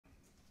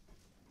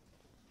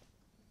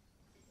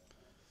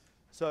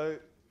So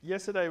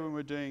yesterday when we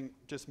were doing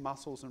just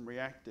muscles and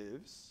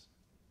reactives,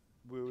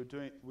 we were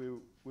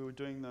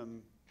doing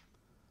them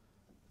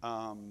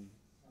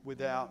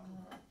without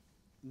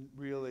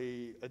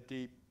really a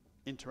deep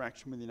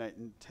interaction with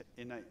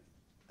innate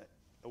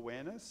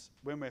awareness.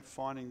 When we're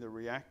finding the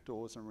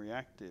reactors and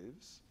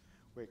reactives,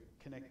 we're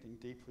connecting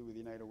deeply with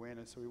innate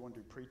awareness, so we want to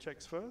do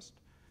pre-checks first.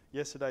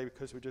 Yesterday,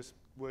 because we're just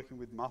working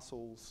with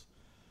muscles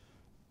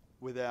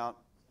without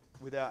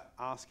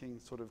asking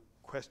sort of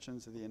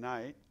questions of the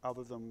innate,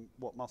 other than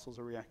what muscles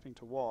are reacting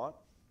to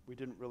what, we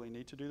didn't really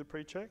need to do the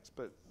pre-checks,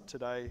 but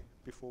today,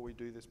 before we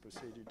do this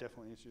procedure, you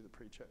definitely need to do the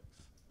pre-checks.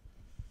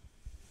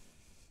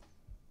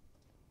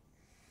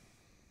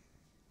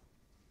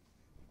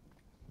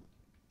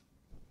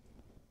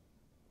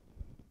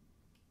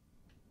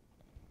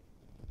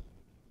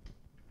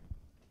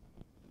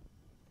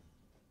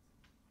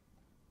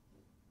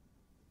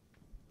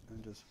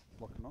 And just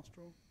block a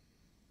nostril.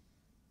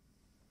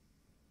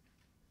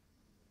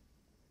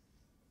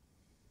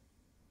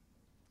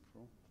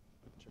 Cool.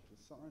 Check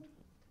this side.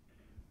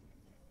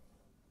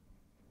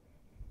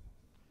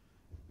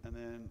 And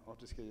then I'll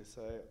just get you to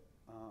say,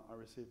 I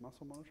received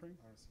muscle monitoring.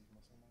 I received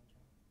muscle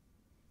monitoring.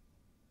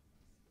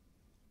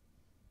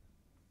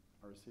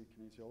 I received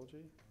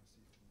kinesiology. I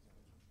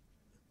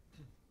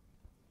received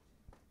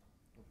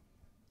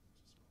kinesiology.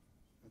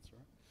 That's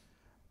right.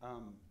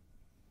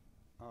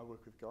 I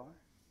work with Guy. I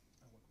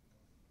work with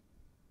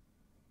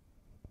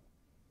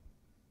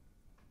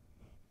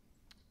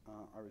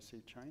Guy. I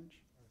receive change.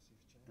 I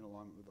received change. In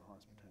alignment with the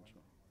highest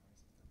potential.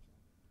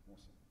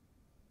 Awesome.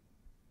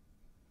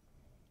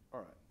 All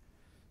right.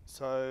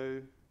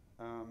 So,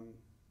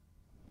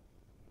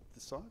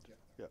 this side.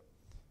 Yeah.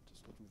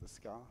 Just looking for the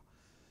scar.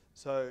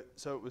 So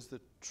it was the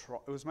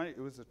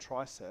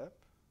tricep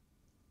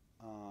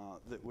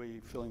that we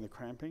feeling the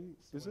cramping.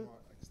 So is it?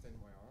 I extend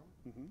my arm.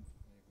 Mm-hmm. And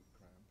you could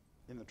cramp.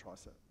 In the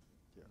tricep.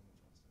 Yeah.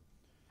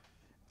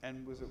 In the tricep.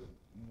 And was it?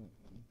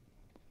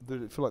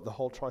 Did it feel like the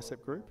whole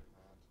tricep group?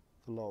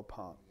 The lower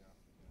part.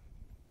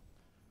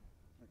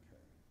 Yeah.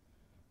 Okay.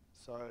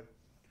 So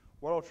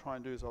what I'll try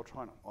and do is I'll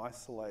try and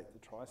isolate the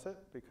tricep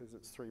because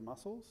it's 3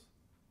 muscles,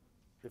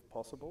 if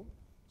possible.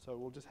 So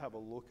we'll just have a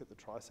look at the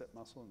tricep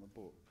muscle in the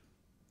book.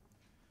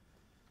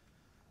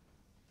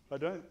 I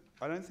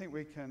don't think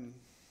we can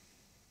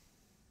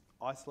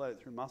isolate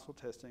it through muscle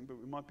testing, but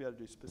we might be able to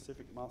do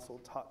specific muscle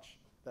touch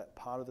that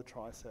part of the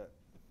tricep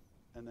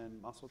and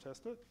then muscle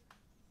test it.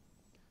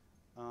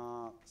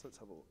 So let's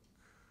have a look.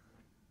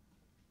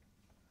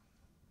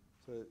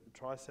 So the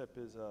tricep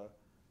is a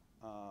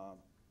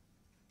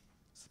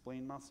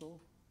spleen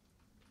muscle.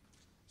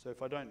 So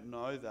if I don't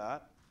know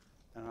that,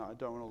 and I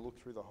don't want to look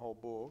through the whole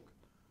book,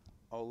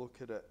 I'll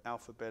look at it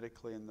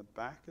alphabetically in the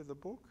back of the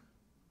book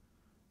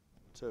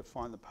to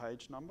find the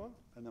page number,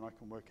 and then I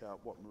can work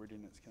out what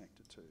meridian it's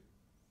connected to.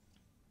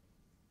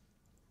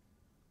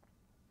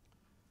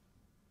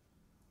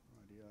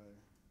 Radio.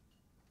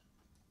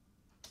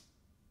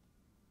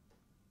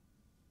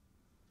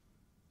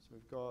 So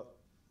we've got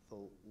the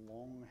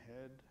long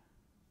head,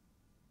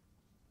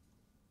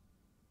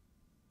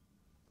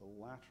 the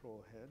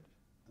lateral head,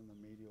 and the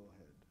medial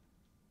head.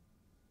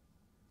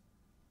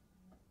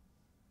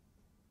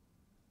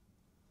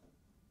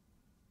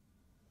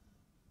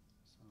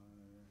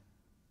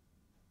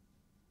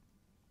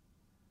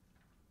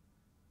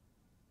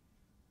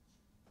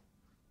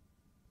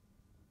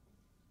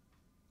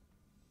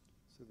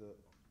 So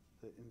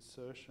the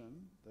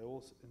insertion, they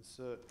all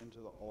insert into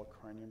the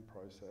olecranium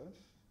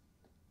process.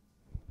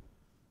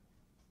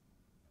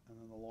 And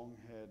then the long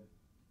head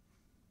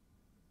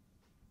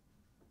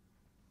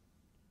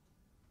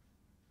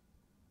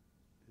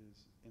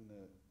is in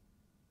the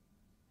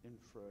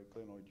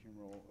infraglenoid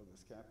humeral of the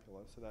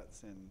scapula. So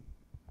that's in,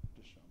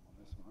 just show them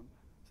on this one.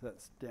 So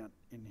that's down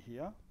in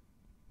here.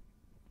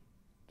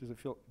 Does it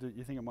feel, do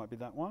you think it might be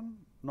that one?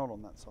 Not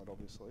on that side,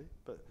 obviously,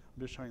 but I'm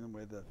just showing them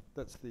where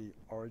that's the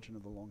origin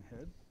of the long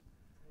head.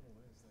 Oh,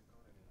 is they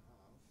cut it in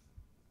half,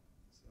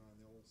 so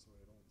they all sew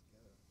it all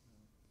together.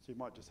 Yeah. So you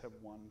might just have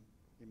one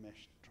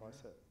enmeshed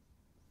tricep.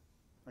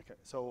 Yeah. Okay,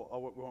 so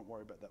we won't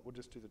worry about that. We'll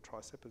just do the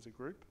tricep as a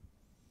group.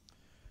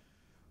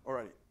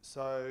 Alrighty,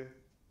 so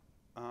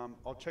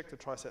I'll check the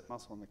tricep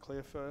muscle on the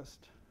clear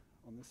first.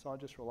 On this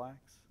side, just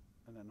relax,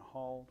 and then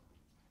hold.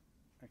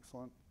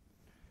 Excellent.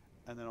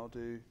 And then I'll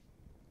do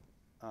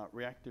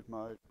reactive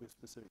mode with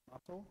specific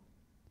muscle.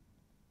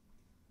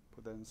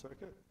 Put that in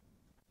circuit.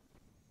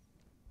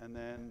 And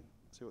then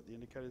see what the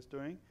indicator is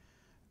doing.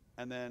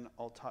 And then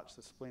I'll touch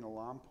the spleen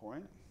alarm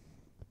point.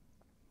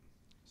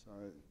 So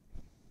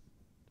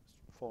just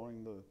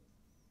following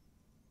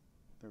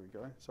there we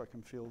go. So I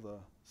can feel the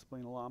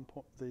spleen alarm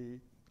point, the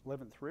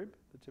 11th rib,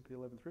 the tip of the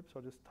 11th rib. So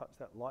I'll just touch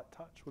that light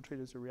touch. We'll treat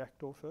it as a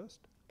reactor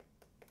first.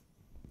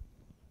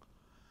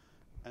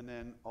 And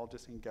then I'll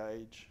just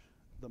engage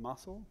the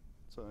muscle.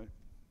 So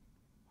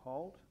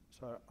hold.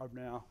 So I've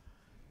now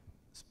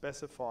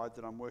specified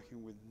that I'm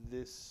working with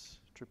this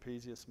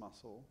trapezius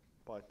muscle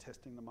by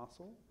testing the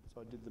muscle. So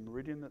I did the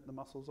meridian that the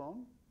muscle's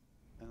on,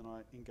 and then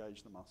I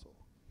engage the muscle.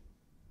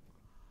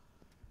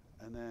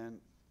 And then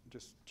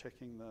just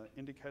checking the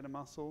indicator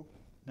muscle.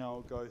 Now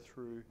I'll go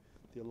through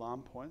the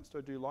alarm points. Do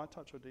I do light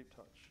touch or deep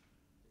touch?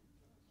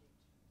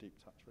 Deep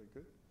touch, very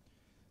good.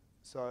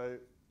 So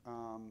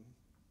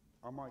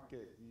I might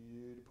get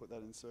you to put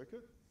that in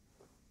circuit.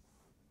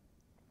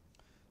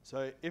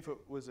 So if it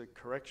was a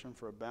correction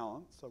for a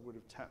balance, I would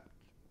have tapped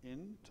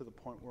in to the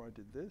point where I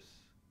did this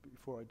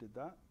before I did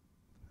that.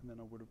 And then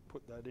I would have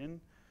put that in.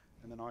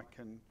 And then I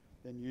can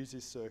then use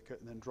this circuit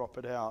and then drop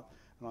it out.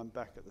 And I'm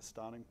back at the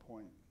starting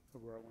point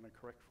of where I want to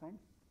correct from.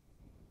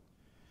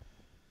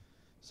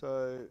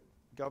 So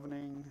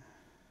governing,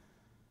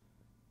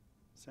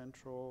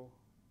 central,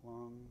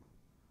 lung,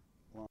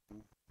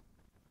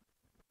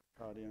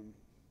 cardium,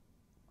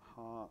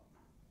 heart,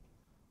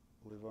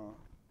 liver,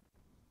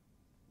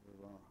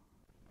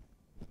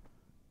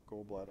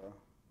 gallbladder.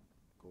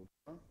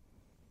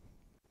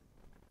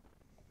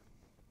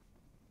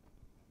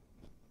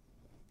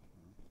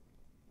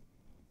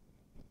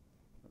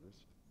 That is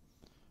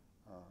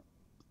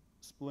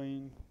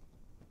spleen,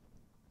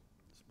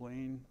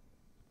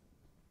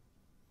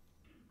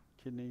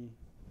 kidney,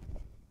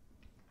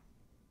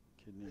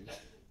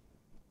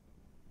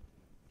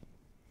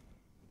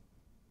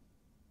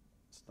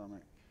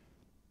 stomach,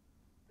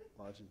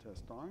 large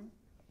intestine,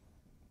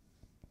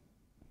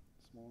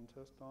 small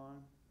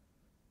intestine,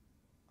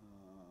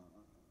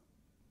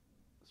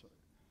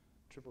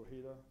 triple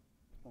heater,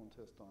 small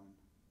intestine,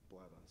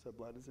 bladder. So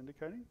bladder's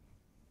indicating.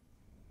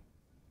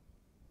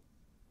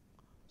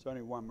 It's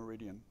only one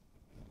meridian.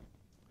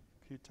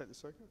 Can you take the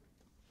circuit?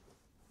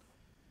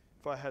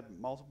 If I had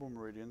multiple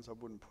meridians, I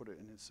wouldn't put it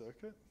in his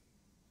circuit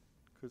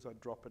because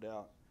I'd drop it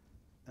out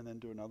and then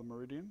do another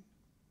meridian.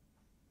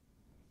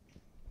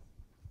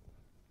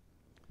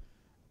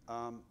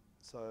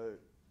 So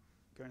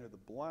going to the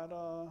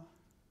bladder,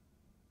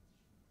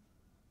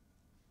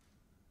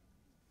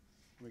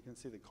 we can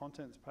see the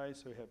contents page.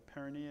 So we have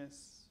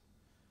perineus,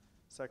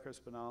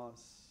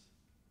 sacrospinalis,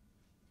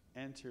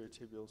 anterior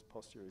tibials,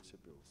 posterior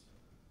tibials.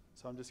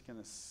 So I'm just going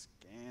to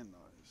scan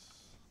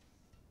those.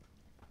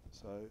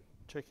 So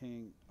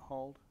checking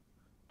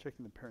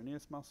the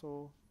perineus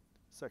muscle,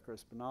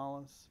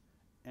 sacrospinalis,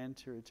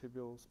 anterior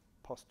tibials,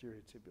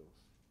 posterior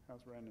tibials. How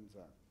random is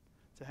that?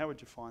 So how would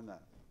you find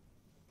that?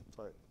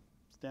 So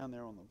it's down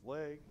there on the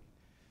leg.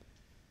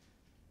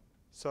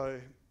 So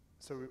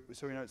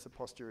we know it's the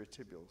posterior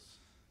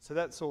tibials. So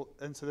that's all,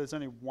 and so there's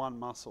only one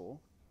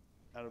muscle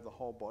out of the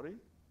whole body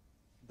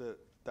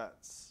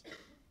that's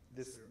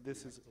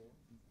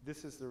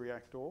this is the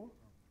reactor,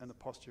 and the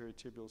posterior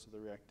tibials are the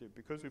reactive.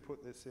 Because we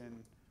put this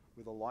in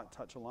with a light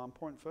touch alarm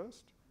point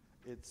first,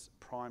 it's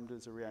primed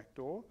as a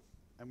reactor,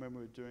 and when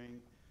we were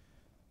doing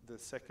the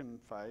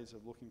second phase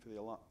of looking for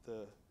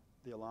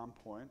the alarm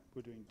point,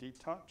 we're doing deep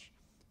touch,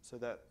 so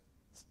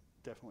that's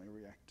definitely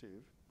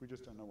reactive. We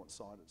just don't know what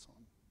side it's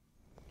on.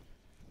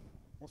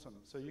 Awesome.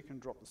 So you can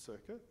drop the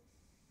circuit.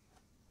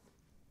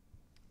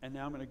 And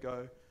now I'm going to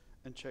go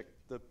and check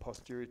the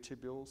posterior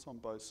tibials on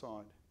both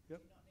sides. Yep.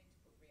 Do you not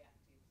need to put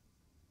reactive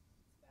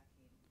back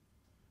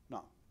in?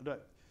 No, I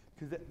don't.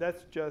 Because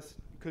that's just,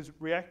 because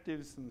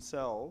reactives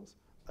themselves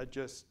are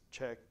just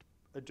checked,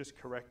 are just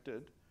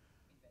corrected.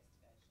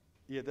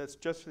 Investigation. Yeah, that's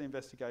just for the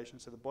investigation,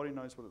 so the body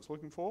knows what it's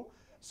looking for.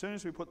 As soon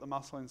as we put the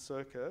muscle in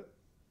circuit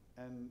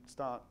and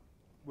start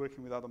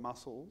working with other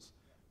muscles,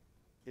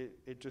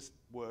 it just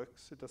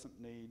works. It doesn't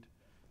need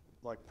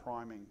like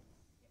priming.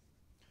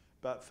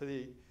 But for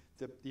the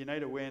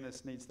innate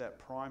awareness needs that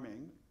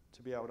priming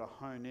to be able to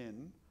hone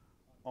in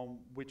on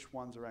which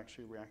ones are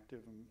actually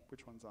reactive and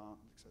which ones aren't,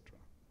 etc.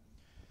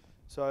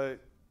 So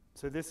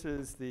this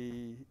is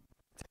the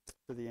test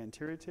for the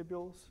anterior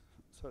tibials.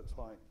 So it's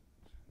like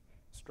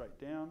straight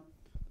down.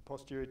 The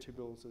posterior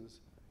tibials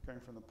is going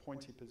from the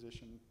pointy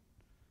position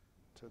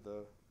to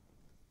the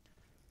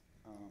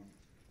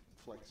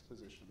flex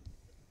position.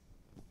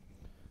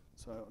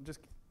 So I'll just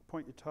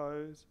point your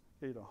toes,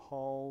 get you to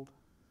hold.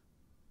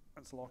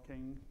 That's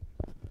locking.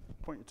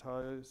 Point your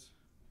toes,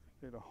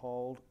 get you to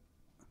hold.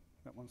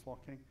 That one's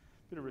locking.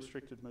 Bit of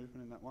restricted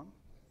movement in that one.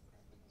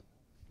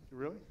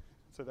 Really?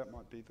 So that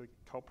might be the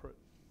culprit.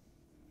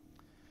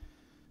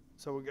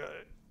 So we'll go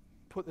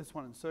put this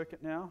one in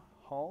circuit now,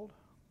 hold.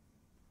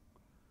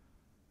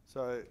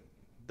 So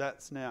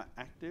that's now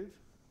active,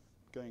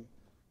 going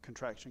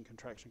contraction,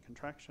 contraction,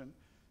 contraction.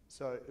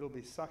 So it'll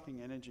be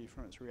sucking energy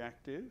from its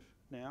reactive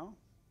now,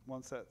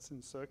 once that's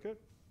in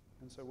circuit.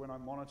 And so when I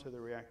monitor the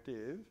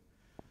reactive,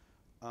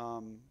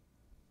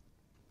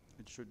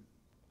 it should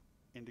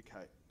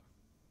indicate.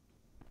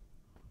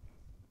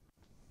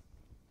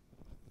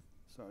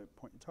 So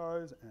point your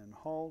toes and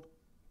hold.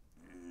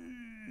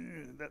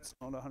 That's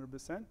not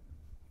 100%.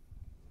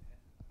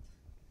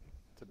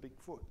 It's a big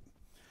foot.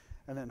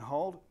 And then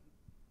hold.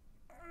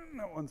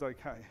 That one's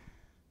okay.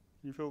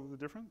 Can you feel the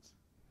difference?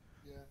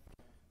 Yeah.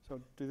 So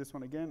I'll do this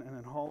one again and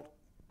then hold.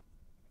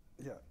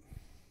 Yeah.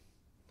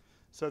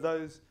 So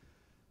those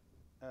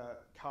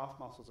calf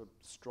muscles are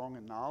strong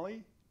and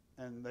gnarly,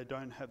 and they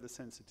don't have the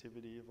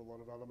sensitivity of a lot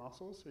of other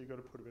muscles. So you've got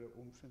to put a bit of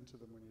oomph into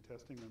them when you're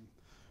testing them.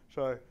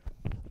 So,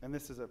 and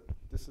this is a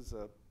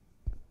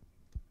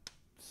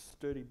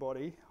sturdy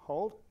body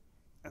hold,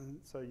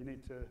 and so you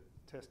need to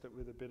test it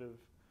with a bit of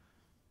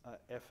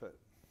effort.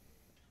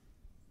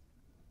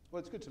 Well,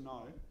 it's good to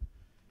know.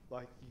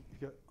 Like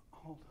you go,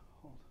 hold.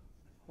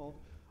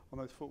 On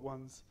those foot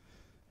ones,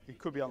 it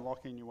could be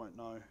unlocking, you won't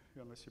know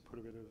unless you put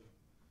a bit of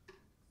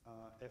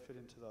effort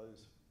into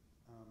those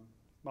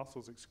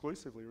muscles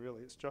exclusively,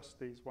 really. It's just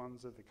these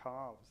ones of the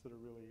calves that are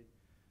really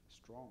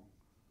strong.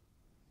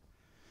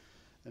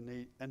 And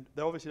they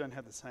obviously don't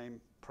have the same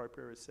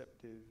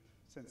proprioceptive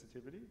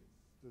sensitivity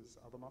as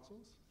other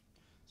muscles.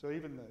 So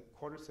even the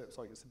quadriceps,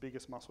 like it's the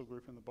biggest muscle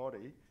group in the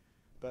body,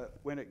 but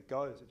when it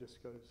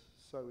just goes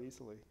so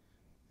easily,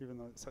 even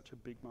though it's such a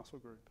big muscle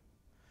group.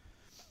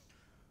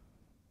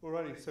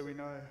 Alrighty, so we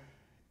know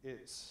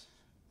it's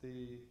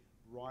the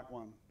right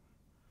one.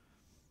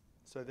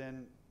 So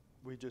then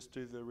we just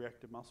do the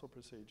reactive muscle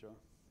procedure.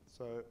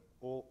 So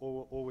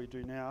all we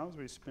do now is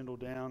we spindle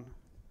down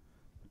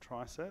the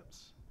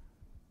triceps.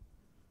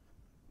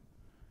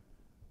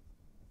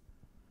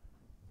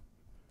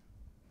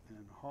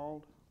 And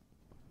hold.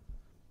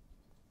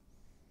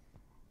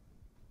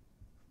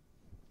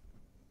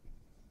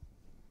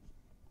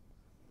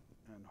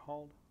 And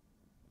hold.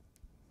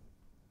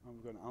 And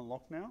we're going to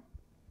unlock now.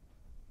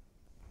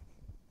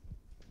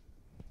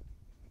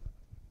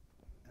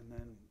 And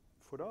then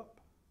foot up.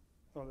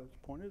 Oh, that's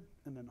pointed.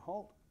 And then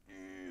hold.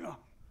 So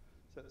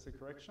that's the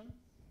correction.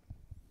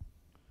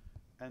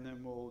 And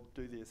then we'll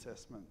do the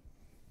assessment.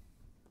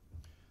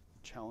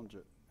 Challenge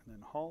it. And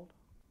then hold.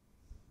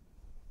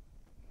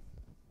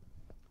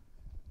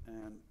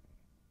 And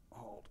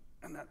hold.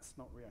 And that's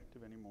not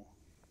reactive anymore.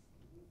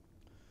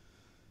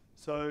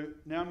 So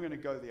now I'm going to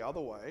go the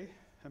other way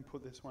and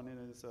put this one in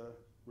as a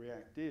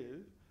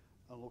reactive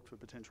and look for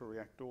potential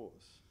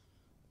reactors.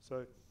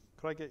 So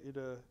could I get you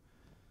to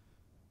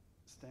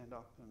stand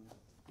up and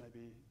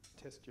maybe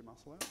test your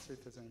muscle out, see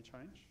if there's any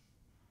change?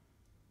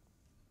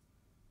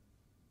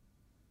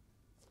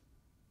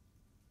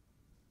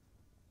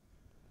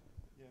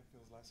 Yeah, it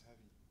feels less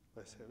heavy.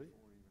 Less heavy?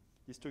 Before even.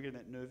 You still getting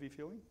that nervy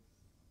feeling?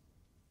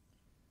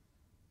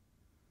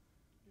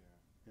 Yeah.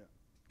 Yeah.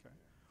 Okay.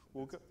 So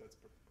We'll that's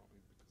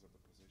probably because of the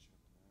position.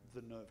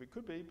 The nerve. It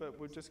could be, but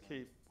we'll just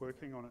keep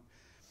working on it.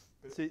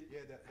 But See,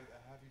 yeah, that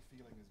heavy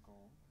feeling is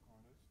gone,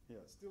 kind of. Yeah.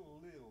 It's still a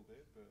little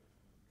bit, but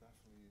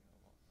definitely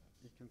a lot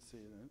less. you can see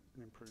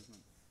an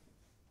improvement.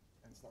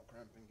 And it's not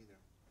cramping either.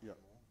 Yeah,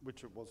 anymore.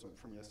 which it wasn't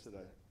from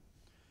yesterday.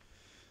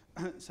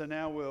 So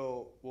now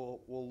we'll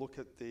look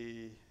at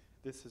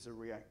this as a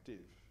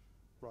reactive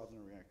rather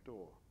than a reactor.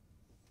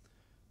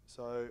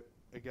 So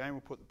again,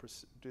 we'll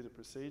do the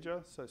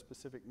procedure. So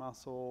specific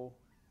muscle,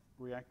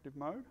 reactive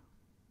mode.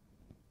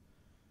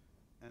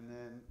 And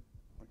then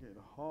I'll get you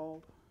to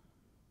hold.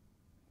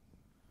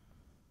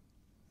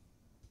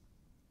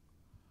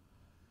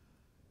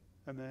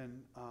 And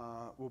then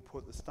we'll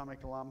put the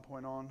stomach alarm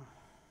point on.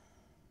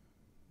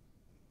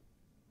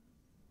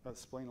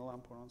 Spleen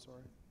alarm point on,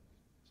 sorry.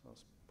 So I'll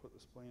put the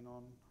spleen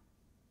on.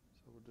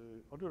 So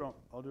I'll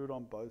do it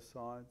on both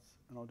sides,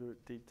 and I'll do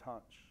it deep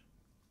touch.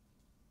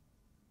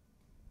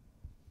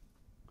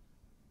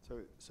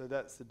 So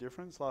that's the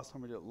difference. Last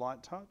time we did it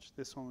light touch.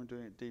 This one we're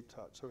doing it deep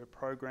touch. So we're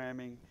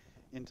programming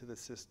into the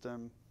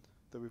system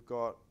that we've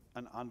got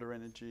an under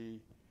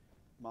energy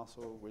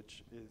muscle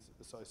which is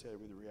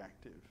associated with the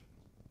reactive.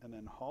 And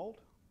then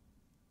hold.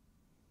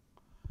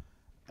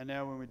 And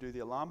now when we do the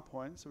alarm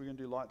point, so we're going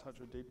to do light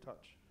touch or deep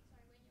touch.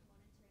 Sorry,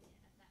 when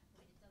you're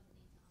monitoring it at that point, it doesn't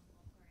need to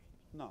unlock or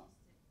anything? No,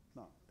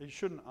 no, it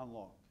shouldn't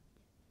unlock.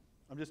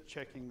 I'm just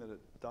checking that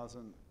it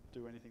doesn't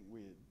do anything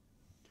weird.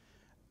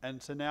 And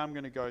so now I'm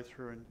going to go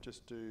through and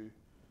just do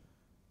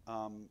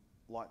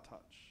light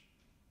touch.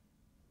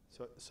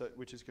 So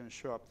which is going to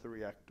show up the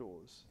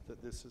reactors, that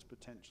this is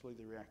potentially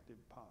the reactive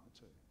part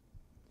too.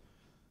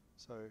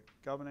 So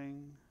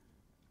governing,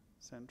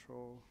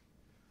 central,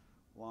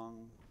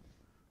 lung,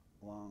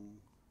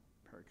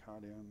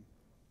 pericardium,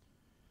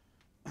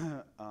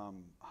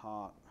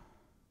 heart,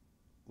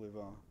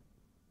 liver,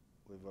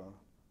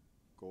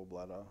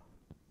 gallbladder,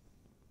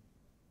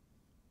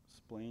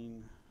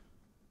 spleen,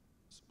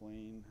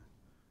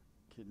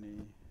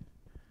 kidney,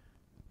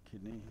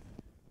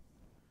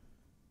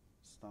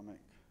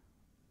 stomach,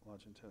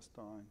 large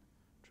intestine,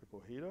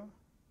 triple heater,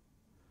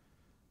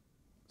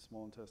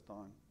 small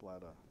intestine,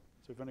 bladder.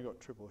 So we've only got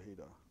triple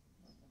heater.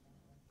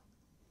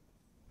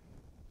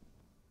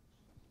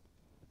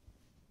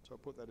 So I'll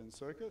put that in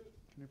circuit.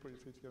 Can you put your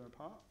feet together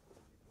apart?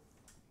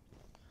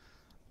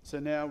 So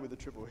now with the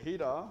triple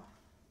heater,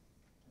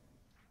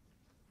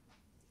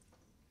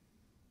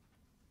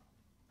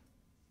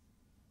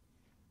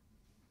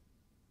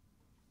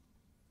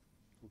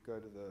 we'll go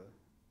to the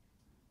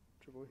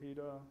triple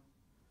heater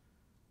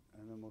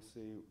and then we'll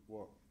see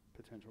what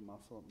potential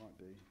muscle it might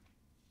be.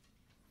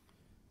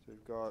 So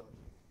we've got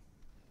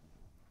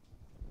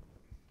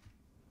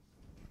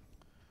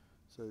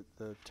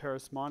the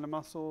teres minor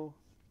muscle,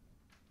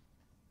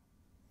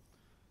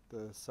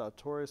 the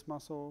sartorius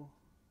muscle,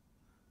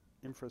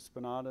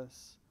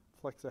 infraspinatus,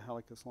 flexor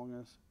hallucis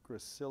longus,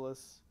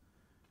 gracilis,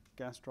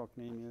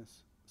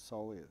 gastrocnemius,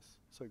 soleus,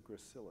 so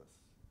gracilis.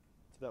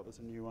 So that was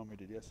a new one we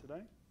did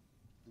yesterday.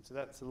 And so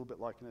that's a little bit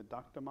like an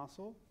adductor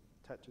muscle,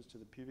 attaches to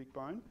the pubic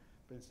bone,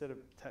 but instead of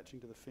attaching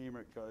to the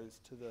femur, it goes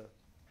to the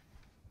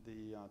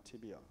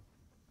tibia.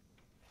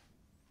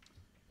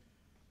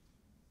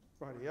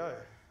 Rightio.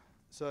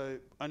 So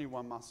only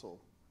one muscle.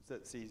 So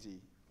that's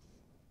easy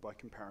by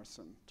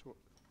comparison to.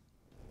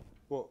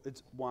 Well,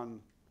 it's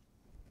one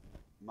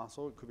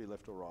muscle. It could be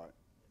left or right.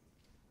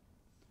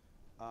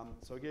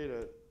 So I'll get you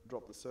to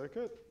drop the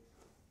circuit,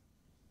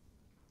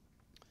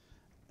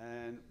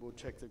 and we'll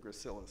check the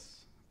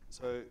gracilis.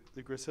 So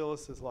the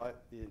gracilis is like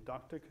the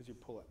adductor because you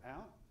pull it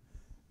out,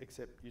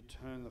 except you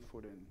turn the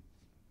foot in.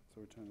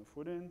 So we turn the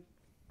foot in.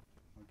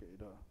 I'll get you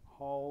to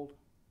hold,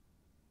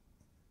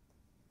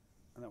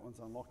 and that one's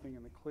unlocking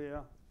in the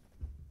clear,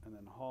 and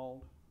then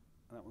hold,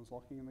 and that one's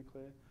locking in the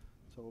clear.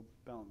 So we'll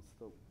balance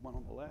the one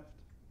on the left.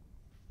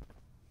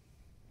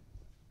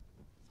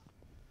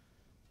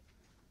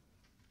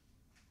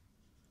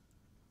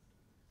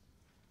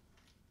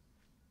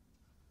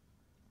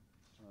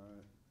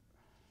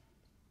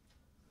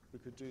 So we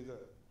could do the,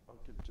 I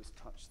could just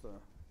touch the,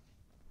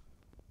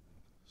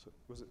 so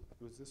was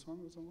this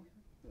one was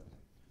unlocking? Yeah.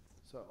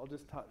 So I'll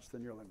just touch the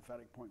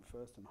neurolymphatic point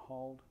first and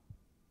hold,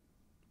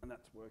 and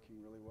that's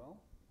working really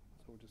well.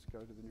 So we'll just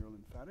go to the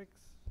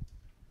neurolymphatics.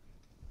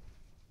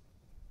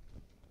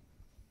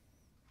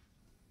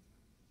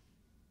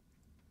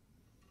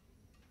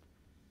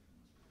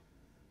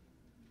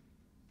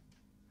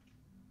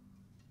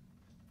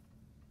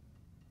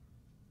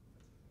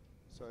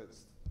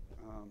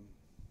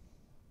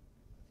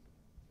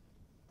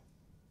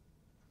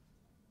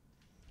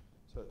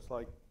 So it's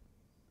like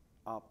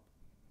up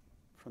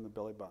from the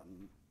belly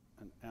button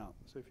and out.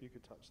 So if you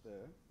could touch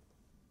there.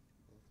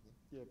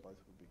 Yeah, both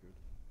would be good.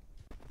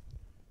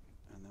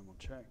 And then we'll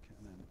check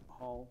and then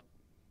hold.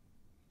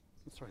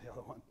 Sorry, the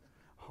other one.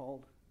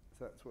 Hold.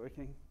 So that's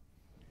working.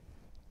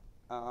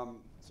 So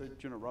do you want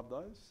to rub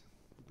those?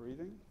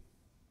 Breathing.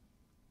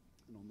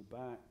 And on the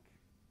back.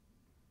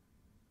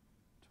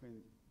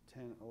 Between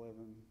 10,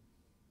 11,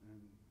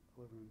 and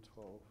 11 and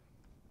 12.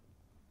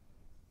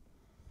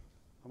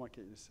 I might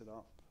get you to sit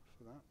up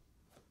for that.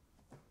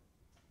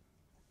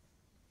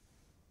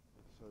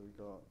 So we've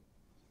got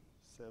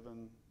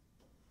 7,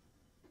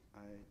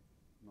 8,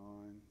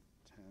 9,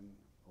 10,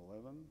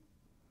 11,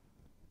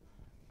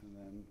 and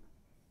then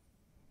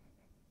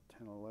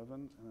 10, 11,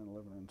 and then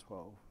 11 and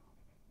 12.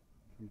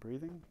 And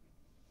breathing.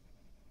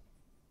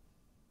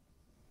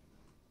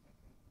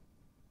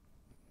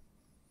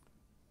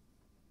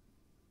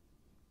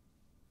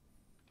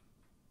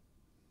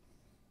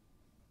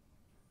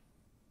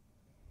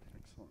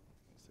 Excellent.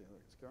 Let's see how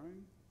that's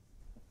going.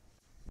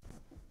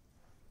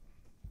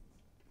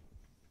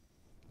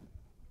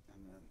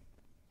 And then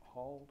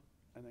hold.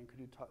 And then could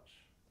you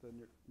touch the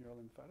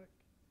neurolymphatic?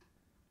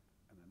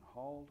 And then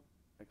hold.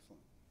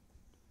 Excellent.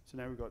 So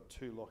now we've got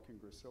 2 locking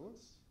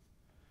gracilis.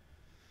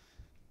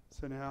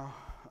 So now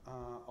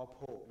I'll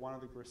put one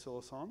of the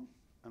gracilis on,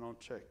 and I'll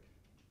check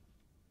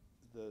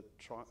the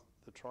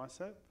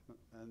tricep.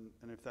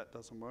 And if that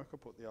doesn't work, I'll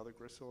put the other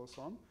gracilis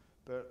on.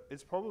 But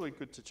it's probably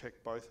good to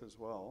check both as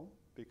well,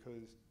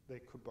 because they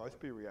could both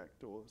be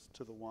reactors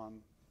to the one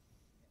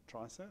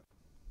tricep.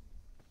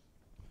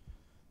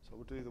 So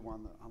we'll do the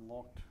one that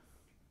unlocked.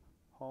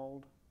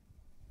 Hold.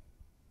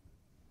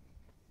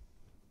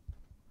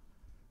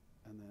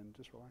 And then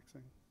just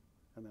relaxing.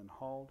 And then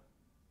hold.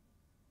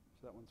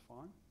 So that one's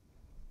fine.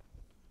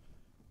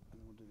 And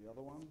then we'll do the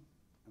other one.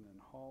 And then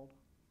hold.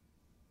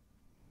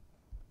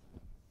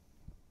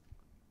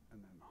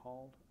 And then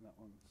hold. And that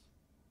one's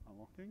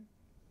unlocking.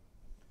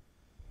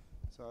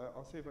 So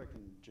I'll see if I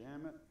can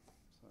jam it.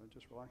 So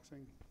just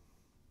relaxing.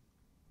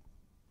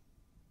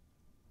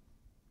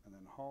 And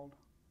then hold.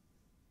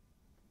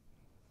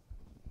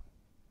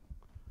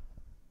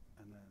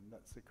 And then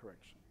that's the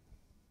correction.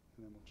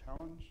 And then we'll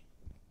challenge.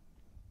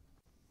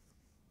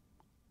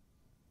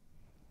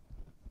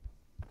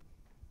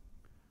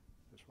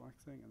 Just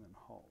relaxing and then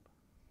hold.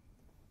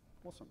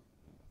 Awesome.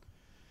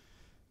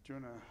 Do you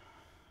want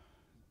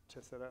to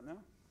test that out now?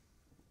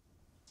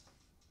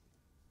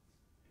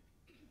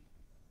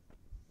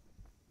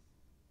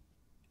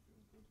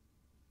 Feels good.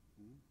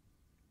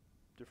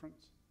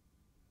 Difference?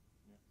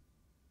 Yeah.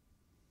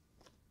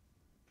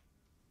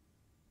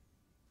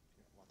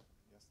 Like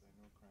yesterday,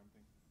 no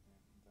cramping. Yeah,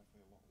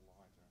 definitely a lot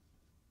lighter.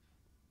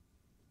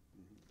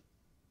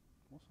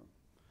 Awesome.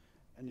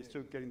 And you're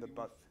still getting the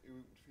butt. It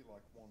would feel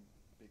like one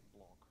big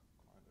block,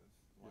 kind of,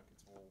 like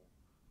it's all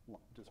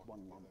just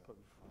one lump of.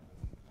 Kind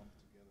of lumped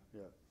together.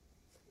 Yeah.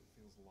 It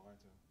feels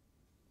lighter.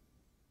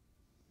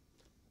 It's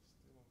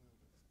still a little bit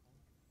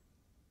funky.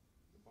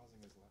 The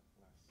buzzing is less,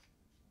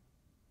 actually.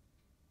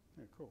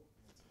 Yeah, cool.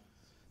 Yeah, it's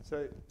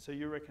nice. So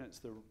you reckon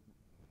it's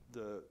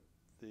the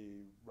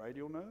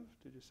radial nerve?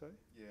 Did you say?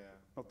 Yeah.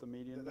 Not the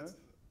median nerve?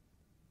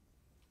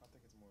 I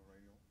think it's more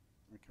radial.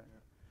 Okay.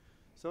 Yeah.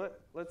 So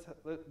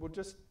we'll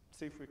just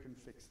see if we can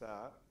fix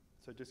that.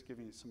 So just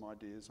giving you some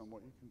ideas on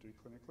what you can do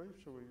clinically.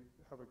 Shall we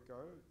have a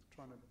go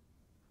trying to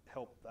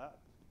help that?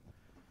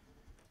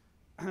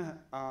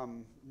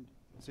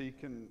 So you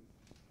can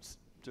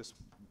just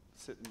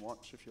sit and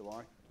watch if you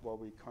like, while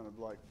we kind of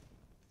like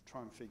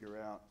try and figure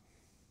out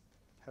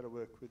how to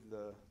work with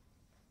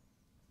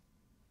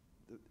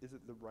is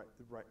it the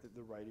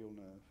radial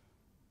nerve?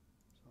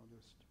 So I'll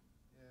just.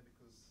 Yeah,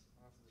 because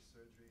after the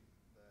surgery,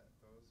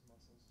 those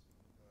muscles,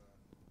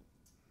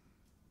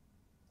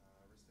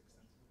 wrist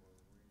extensors were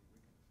really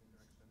weak, and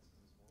finger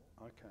extensors as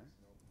well. Okay.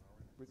 There's no power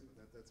in it.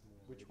 So that's more.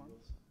 Which radial.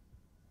 ones?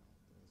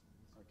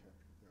 Okay.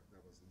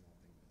 That was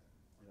nothing there.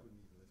 I Yeah. couldn't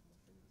even lift my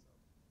fingers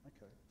up.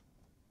 Okay.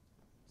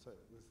 So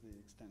it was the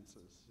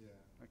extensors. Yeah.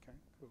 Okay,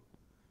 cool.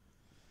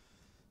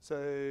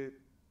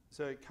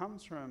 So it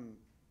comes from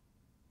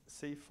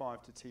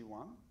C5 to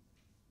T1.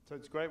 So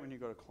it's great when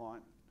you've got a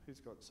client who's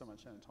got so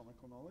much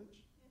anatomical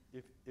knowledge.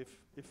 Yeah.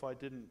 If I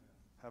didn't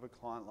have a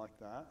client like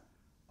that,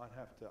 I'd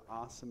have to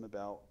ask them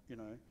about,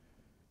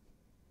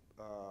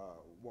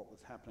 what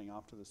was happening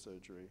after the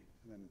surgery,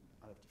 and then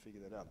I'd have to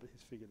figure that out, but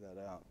he's figured that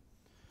out.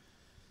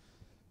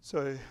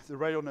 So the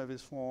radial nerve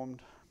is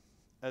formed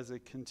as a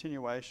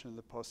continuation of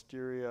the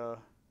posterior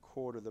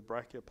cord of the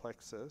brachial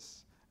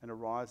plexus and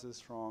arises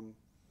from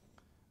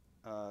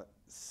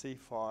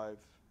C5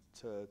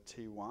 to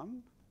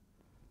T1,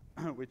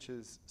 which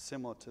is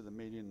similar to the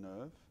median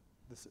nerve.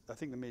 I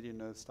think the median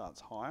nerve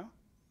starts higher,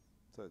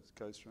 so it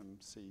goes from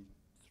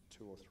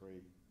C2 or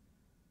 3.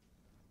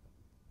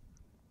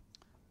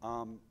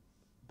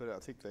 But I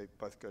think they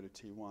both go to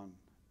T1.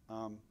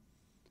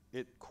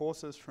 It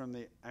courses from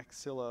the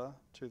axilla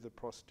to the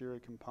posterior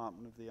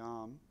compartment of the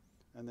arm,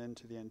 and then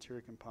to the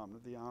anterior compartment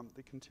of the arm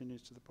that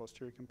continues to the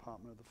posterior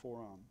compartment of the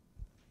forearm.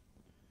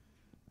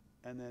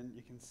 And then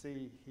you can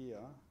see here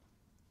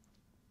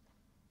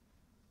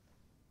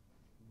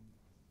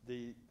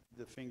the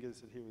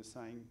fingers that he was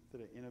saying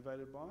that are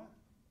innovated by it.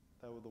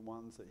 They were the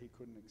ones that he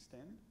couldn't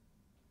extend.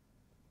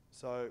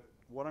 So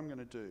what I'm going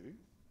to do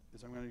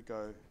is I'm going to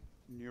go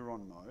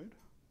neuron mode,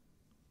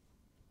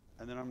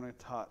 and then I'm going to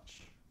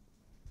touch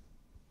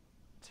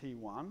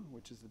T1,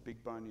 which is the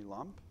big bony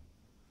lump,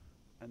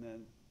 and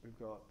then we've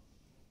got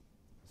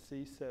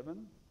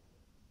C7,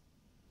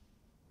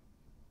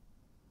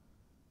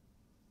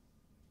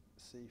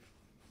 C5,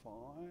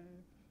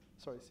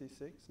 sorry,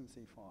 C6 and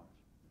C5.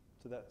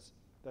 So that's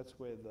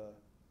where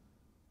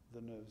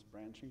the nerve's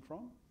branching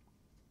from.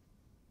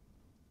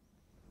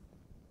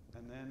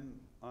 And then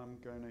I'm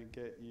going to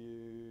get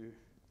you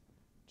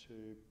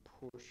to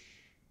push,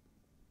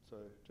 so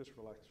just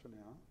relax for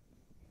now.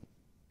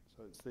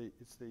 So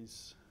it's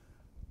these,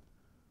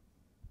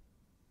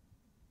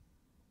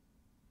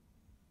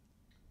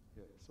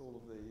 yeah, it's all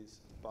of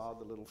these, bar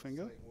the little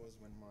finger. So it was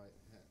when my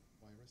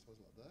wrist was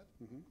like that,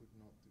 Mm-hmm. I could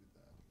not do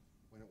that.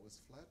 When it was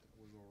flat, it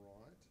was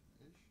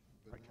alright-ish.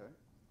 But Okay. now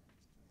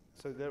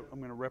So there, I'm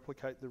going to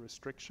replicate the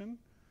restriction.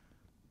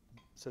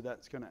 So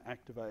that's going to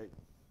activate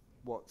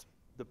what's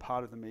the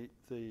part of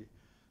the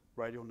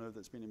radial nerve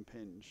that's been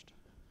impinged.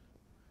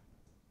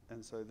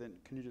 And so then,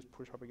 can you just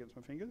push up against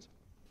my fingers?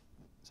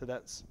 So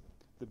that's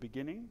the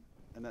beginning,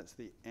 and that's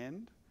the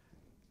end.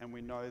 And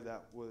we know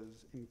that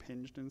was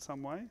impinged in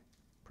some way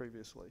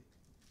previously.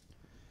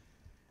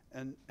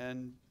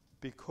 And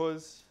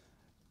because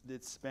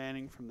it's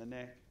spanning from the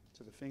neck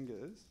to the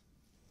fingers,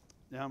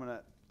 now I'm going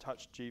to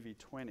touch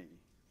GV20,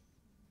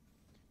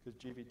 because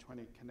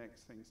GV20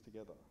 connects things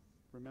together.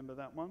 Remember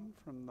that one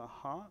from the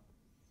heart?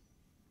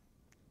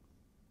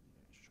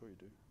 Sure you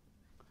do.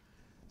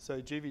 So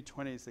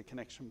GV20 is the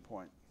connection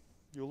point.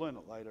 You'll learn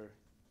it later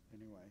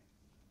anyway.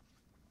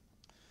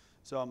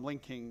 So I'm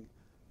linking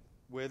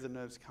where the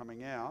nerve's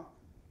coming out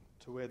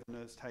to where the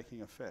nerve's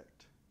taking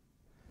effect.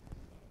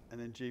 And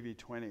then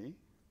GV20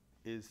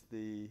 is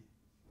the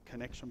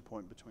connection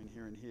point between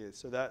here and here.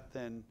 So that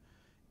then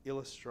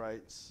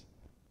illustrates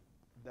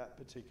that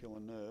particular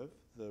nerve,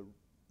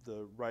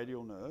 the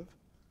radial nerve,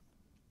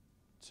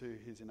 to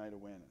his innate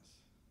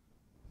awareness.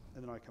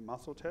 And then I can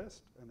muscle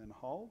test and then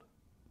hold,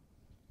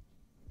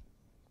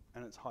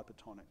 and it's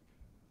hypertonic.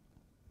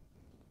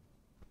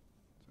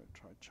 So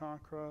try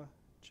chakra,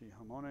 G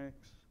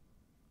harmonics,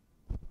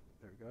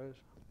 there it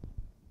goes.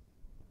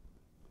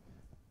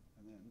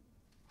 And then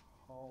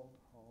hold,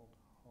 hold,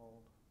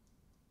 hold,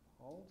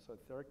 hold. So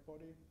etheric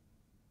body.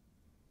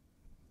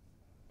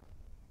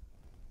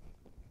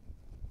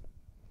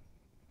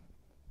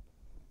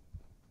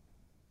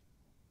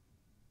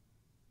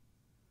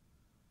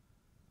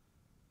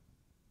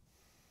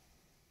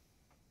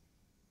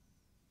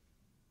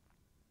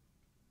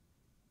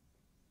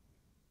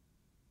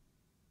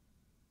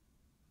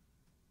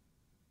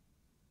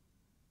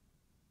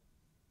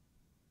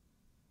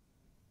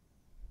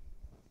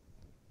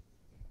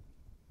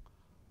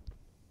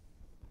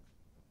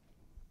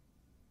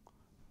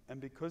 And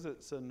because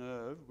it's a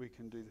nerve, we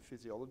can do the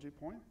physiology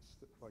points,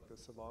 like the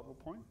survival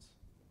points.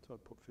 So I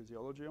put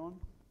physiology on.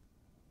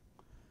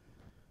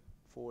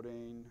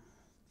 14,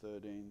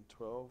 13,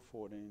 12,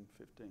 14,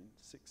 15,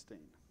 16.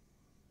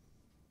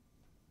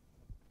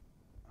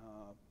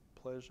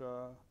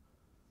 Pleasure,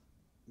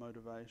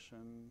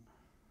 motivation,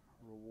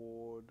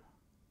 reward,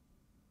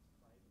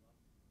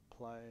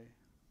 play.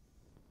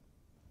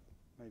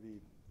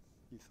 Maybe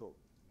you thought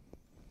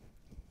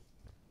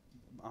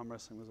arm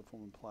wrestling was a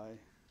form of play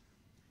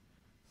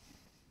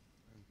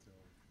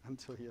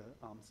until your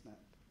arm snapped.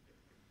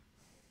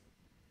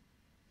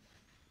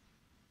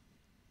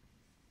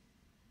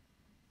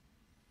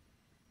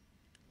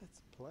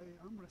 Let's play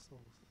arm wrestles.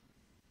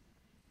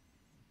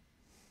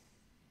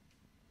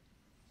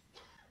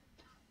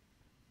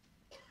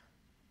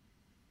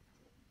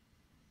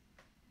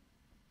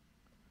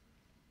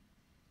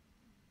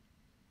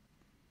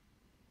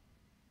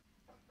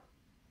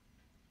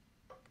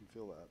 You can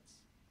feel that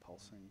it's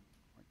pulsing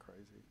like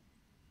crazy.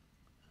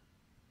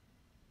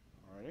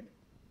 Alrighty.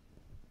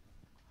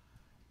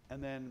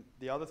 And then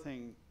the other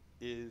thing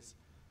is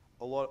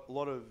a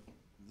lot of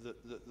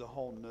the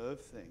whole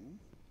nerve thing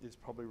is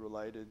probably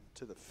related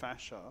to the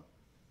fascia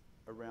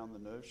around the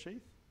nerve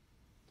sheath.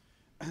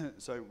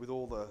 So with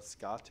all the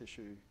scar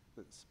tissue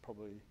that's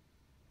probably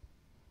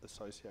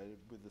associated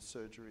with the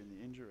surgery and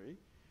the injury,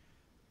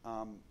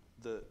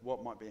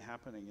 what might be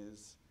happening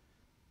is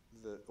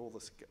that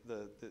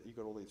you've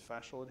got all these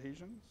fascial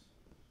adhesions.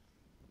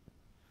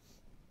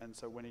 And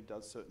so when he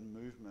does certain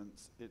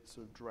movements, it's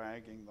sort of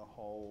dragging the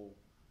whole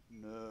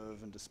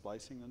nerve and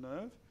displacing the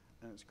nerve,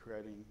 and it's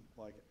creating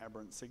like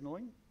aberrant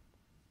signaling.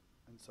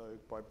 And so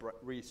by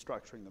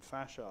restructuring the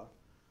fascia,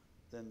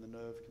 then the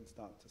nerve can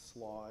start to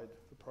slide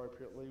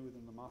appropriately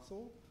within the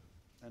muscle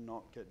and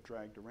not get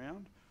dragged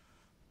around.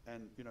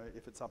 And you know,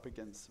 if it's up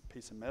against a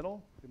piece of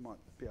metal, it might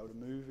be able to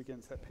move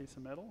against that piece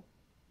of metal.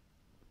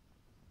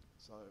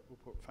 So we'll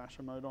put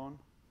fascia mode on.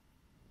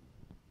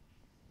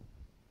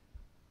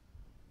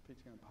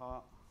 Picking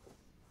apart.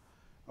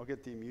 I'll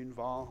get the immune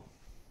vial.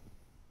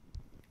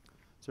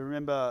 So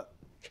remember,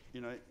 you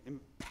know,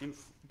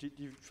 do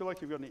you feel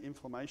like you've got any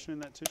inflammation in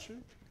that tissue?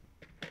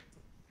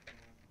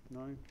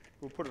 No?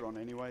 We'll put it on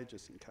anyway,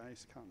 just in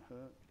case. Can't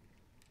hurt.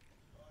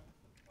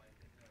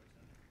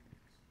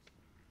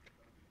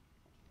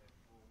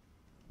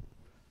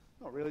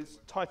 Not really. It's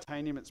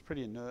titanium. It's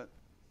pretty inert.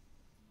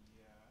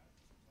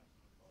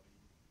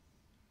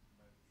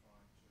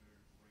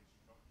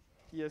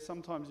 Yeah,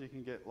 sometimes you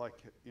can get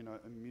like, you know,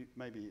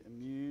 maybe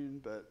immune,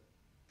 but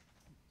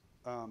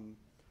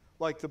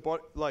like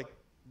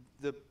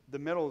the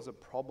metal is a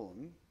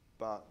problem,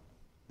 but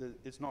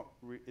it's not.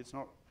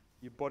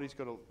 Your body's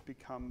got to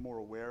become more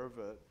aware of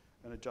it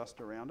and adjust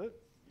around it.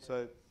 Yeah.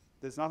 So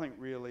there's nothing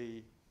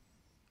really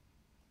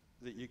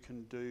that you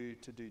can do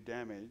to do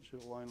damage.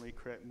 It will only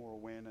create more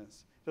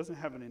awareness. It doesn't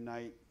have an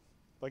innate,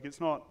 like it's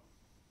not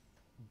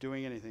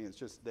doing anything. It's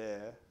just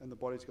there, and the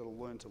body's got to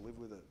learn to live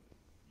with it.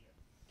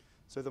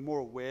 So the more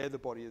aware the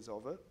body is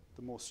of it,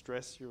 the more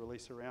stress you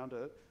release around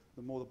it,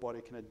 the more the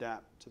body can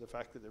adapt to the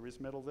fact that there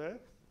is metal there,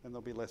 and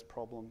there'll be less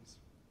problems.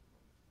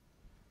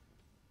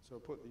 So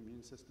I'll put the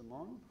immune system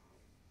on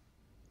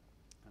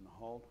and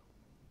hold.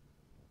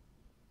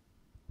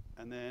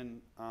 And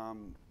then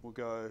we'll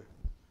go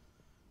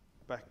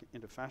back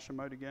into fascia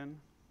mode again.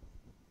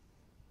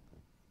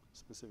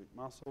 Specific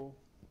muscle,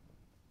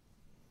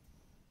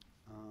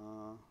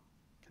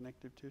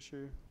 connective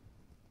tissue,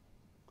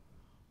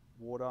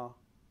 water,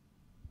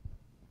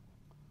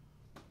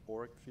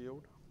 auric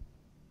field,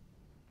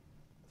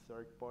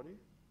 etheric body,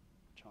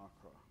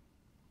 chakra.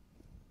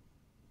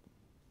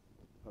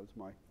 That was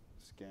my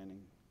scanning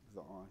of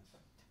the eyes.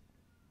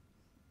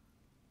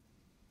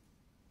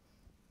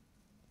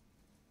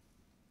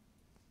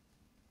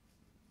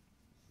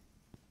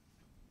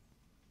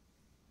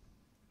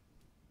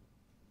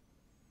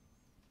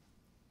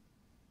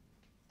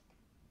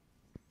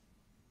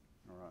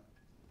 All right.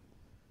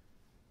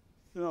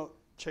 Then I'll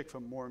check for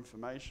more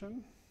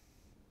information.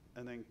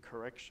 And then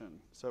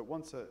correction. So it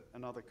wants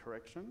another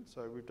correction.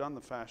 So we've done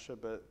the fascia,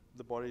 but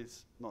the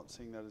body's not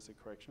seeing that as a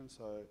correction.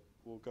 So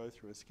we'll go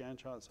through a scan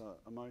chart. So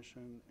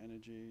emotion,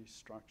 energy,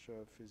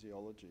 structure,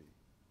 physiology.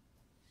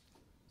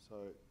 So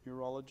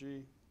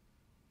neurology,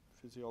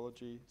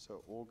 physiology,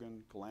 so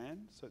organ,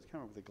 gland. So it's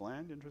come up with a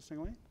gland,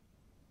 interestingly.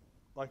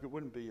 Like it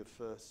wouldn't be your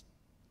first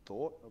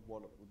thought of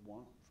what it would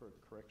want for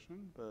a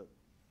correction, but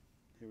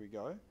here we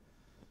go.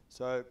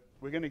 So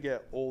we're going to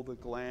get all the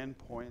gland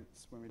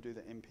points when we do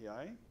the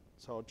MPA.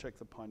 So I'll check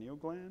the pineal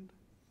gland,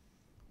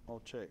 I'll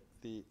check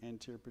the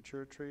anterior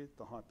pituitary,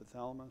 the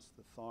hypothalamus,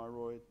 the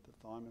thyroid, the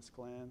thymus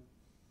gland,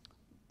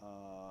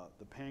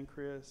 the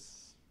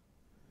pancreas,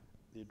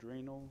 the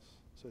adrenals.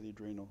 So the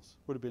adrenals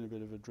would have been a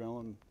bit of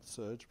adrenaline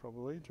surge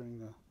probably during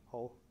the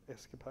whole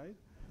escapade.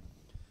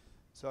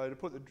 So to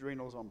put the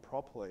adrenals on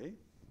properly,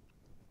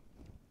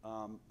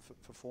 from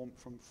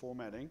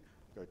formatting,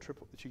 go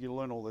triple. So you can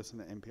learn all this in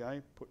the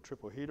MPA. Put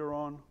triple heater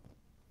on,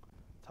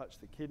 touch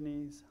the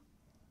kidneys,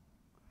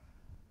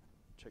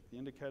 check the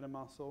indicator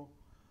muscle.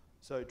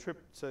 So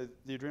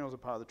the adrenals are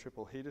part of the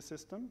triple heater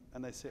system,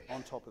 and they sit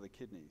on top of the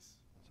kidneys.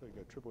 So you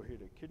go triple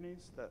heater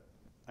kidneys, that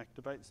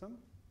activates them.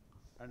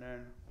 And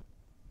then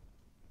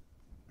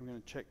I'm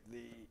going to check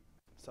the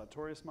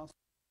sartorius muscle.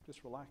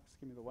 Just relax,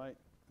 give me the weight,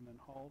 and then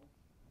hold.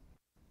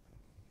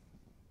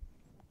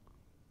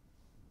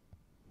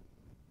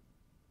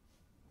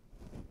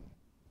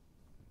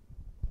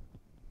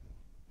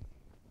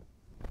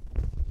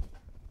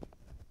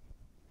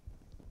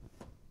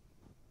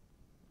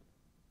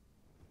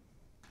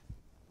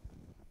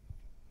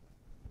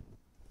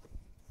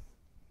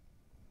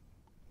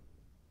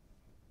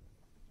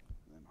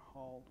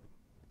 hold.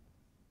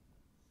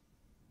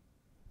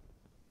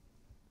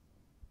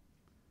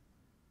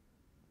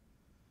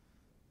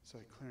 So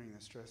clearing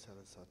the stress out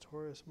of the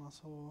sartorius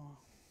muscle.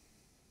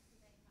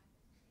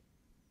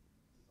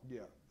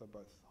 Yeah, they're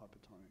both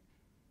hypertonic.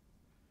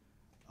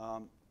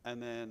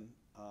 And then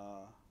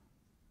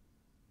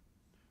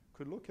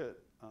could look at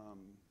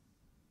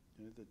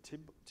the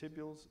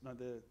tibials. No,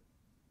 they're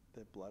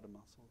bladder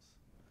muscles.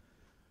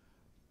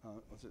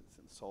 Was it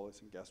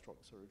soleus and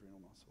gastrocs are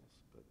adrenal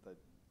muscles, but they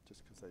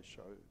just because they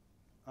show.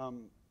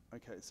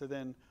 Okay, so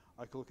then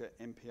I could look at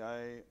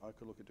MPA. I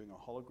could look at doing a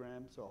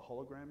hologram. So a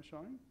hologram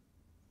showing.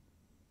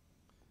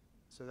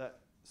 So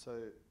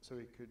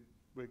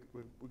we're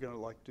going to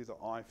like do the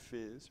eye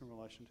phys in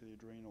relation to the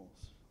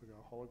adrenals. We've got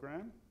a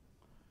hologram,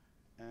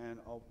 and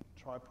I'll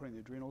try putting the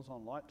adrenals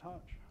on light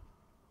touch.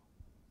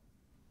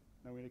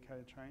 No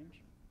indicator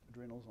change.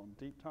 Adrenals on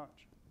deep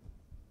touch.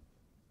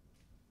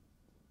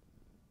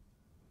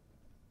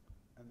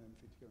 And then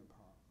fit together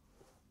apart.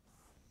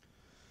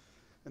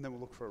 And then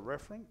we'll look for a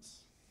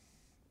reference.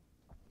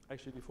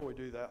 Actually, before we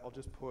do that, I'll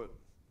just put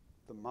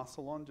the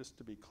muscle on just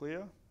to be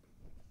clear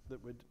that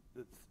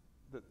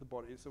that the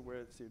body is aware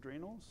it's the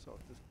adrenals. So I'll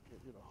just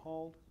get you to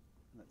hold,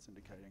 and that's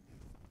indicating.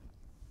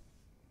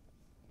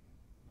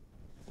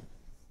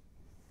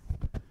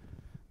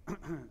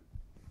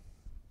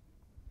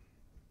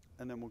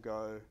 And then we'll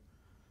go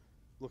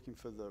looking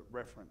for the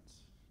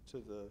reference to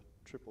the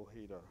triple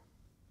heater.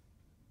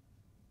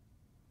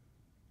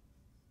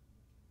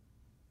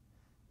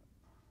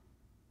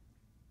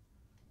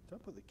 Did I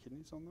put the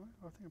kidneys on though?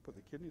 I think I put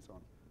the kidneys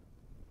on.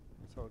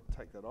 So I'll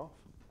take that off.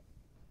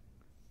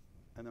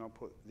 And then I'll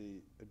put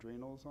the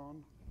adrenals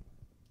on,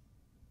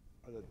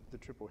 the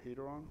triple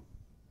heater on.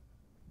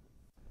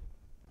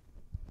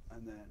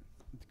 And then,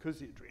 because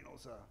the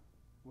adrenals are,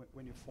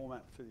 when you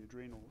format for the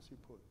adrenals, you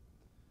put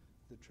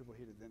the triple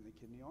heater, then the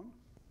kidney on.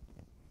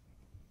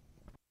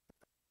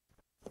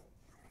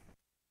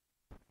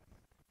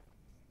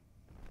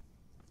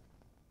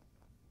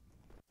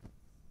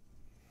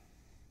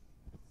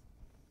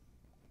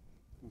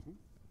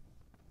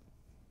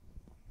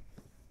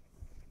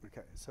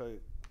 Okay, so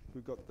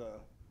we've got the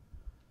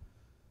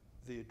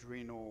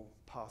adrenal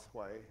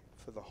pathway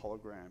for the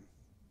hologram.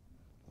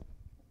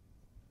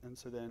 And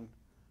so then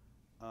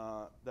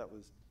it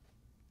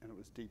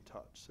was deep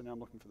touch. So now I'm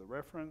looking for the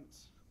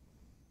reference.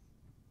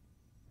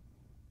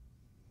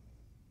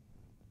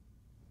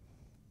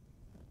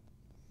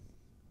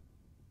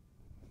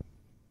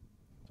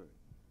 So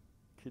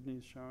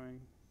kidneys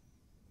showing.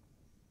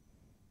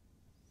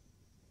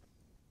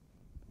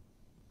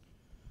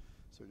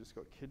 So we just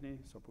got kidney,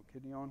 so I'll put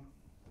kidney on.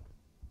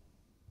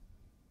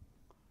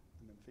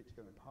 And then fit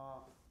together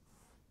apart.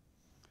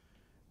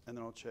 And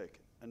then I'll check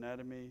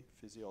anatomy,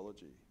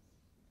 physiology.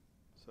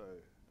 So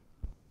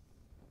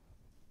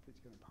fit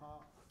together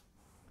apart.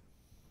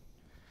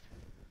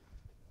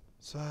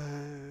 So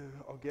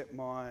I'll get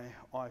my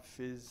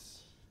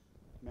iPhys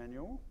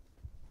manual.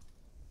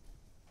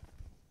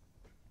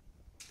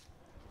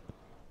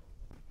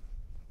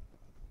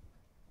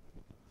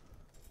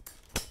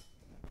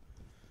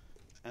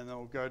 And then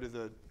we'll go to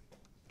the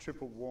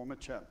triple warmer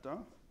chapter,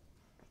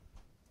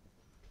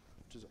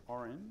 which is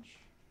orange.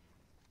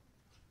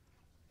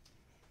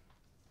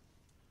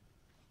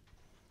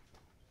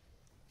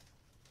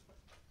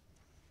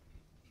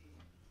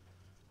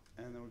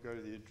 And then we'll go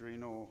to the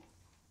adrenal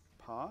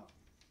part,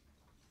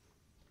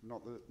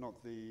 not the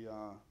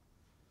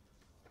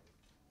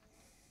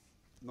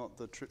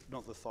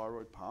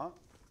thyroid part.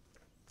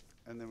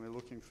 And then we're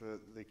looking for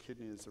the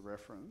kidney as a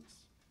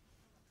reference.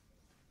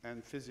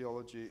 And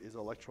physiology is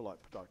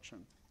electrolyte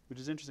production, which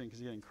is interesting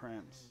because you're getting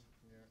cramps.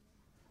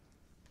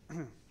 Yeah.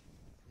 In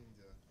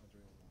the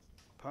adrenal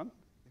muscles. Pardon?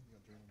 In the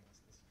adrenal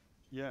muscles.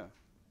 Yeah.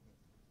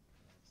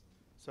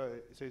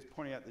 So So he's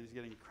pointing out that he's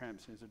getting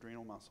cramps in his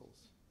adrenal muscles.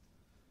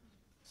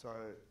 So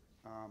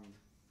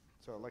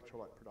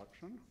electrolyte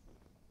production.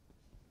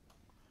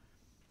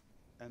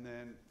 And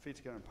then feet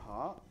together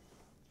apart.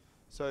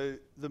 So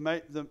the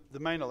main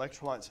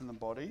electrolytes in the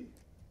body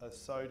are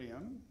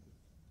sodium,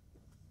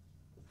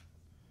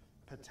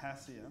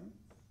 potassium,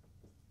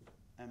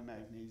 and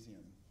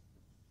magnesium.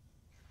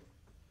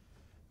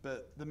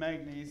 But the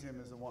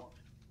magnesium is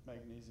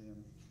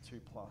magnesium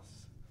 2+.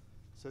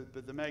 So,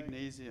 but the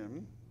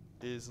magnesium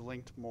is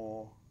linked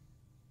more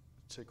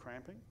to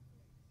cramping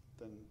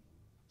than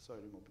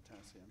sodium or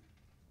potassium.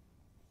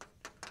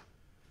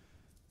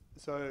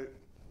 So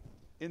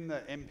in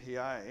the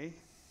MPA,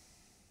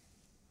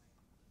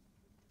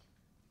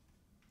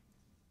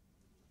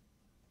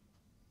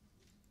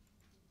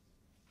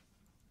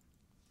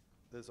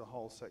 there's a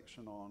whole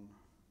section on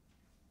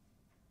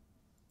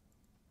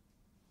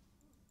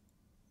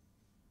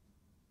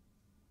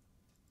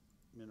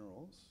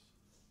minerals,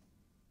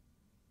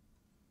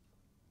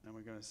 and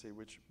we're going to see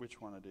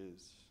which one it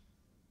is.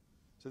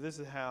 So this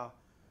is how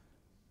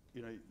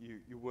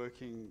you're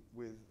working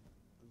with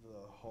the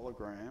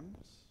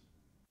holograms,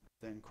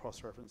 then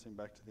cross-referencing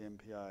back to the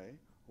MPA,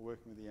 or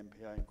working with the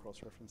MPA and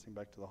cross-referencing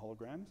back to the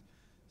holograms.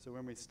 So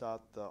when we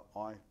start the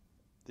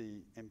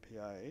the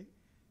MPA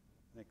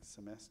next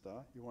semester,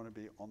 you want to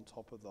be on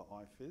top of the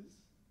IFIS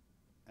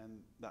and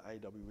the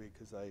AWE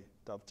because they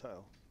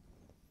dovetail.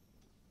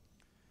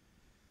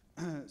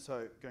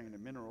 So going into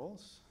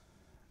minerals,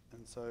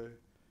 and so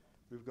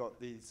we've got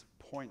these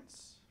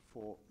points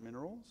for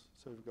minerals.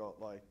 So we've got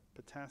like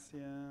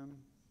potassium,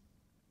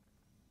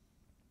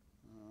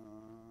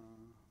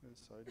 where's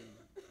sodium?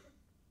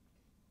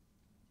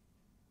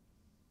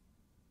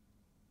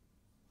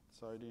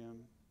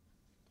 Sodium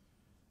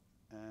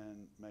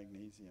and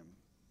magnesium.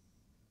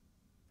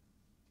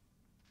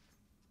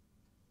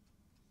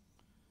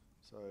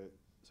 So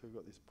we've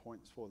got these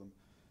points for them.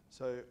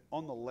 So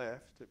on the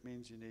left, it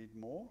means you need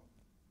more,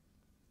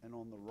 and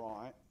on the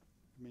right,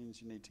 it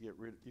means you need to get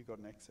rid. You've got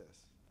an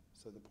excess.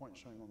 So the point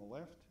showing on the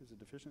left is a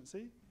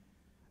deficiency,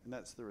 and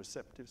that's the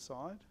receptive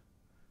side.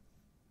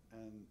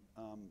 And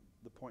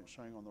the point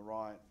showing on the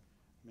right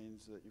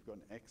means that you've got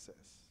an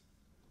excess.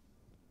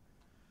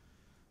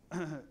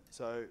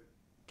 So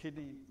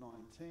kidney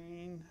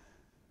 19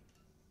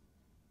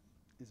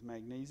 is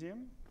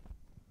magnesium,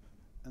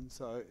 and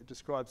so it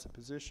describes the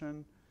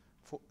position.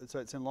 So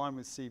it's in line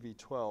with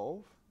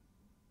CV12,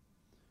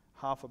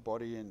 half a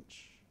body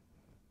inch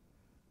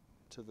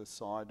to the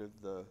side of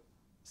the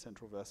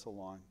central vessel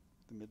line,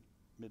 the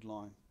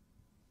midline.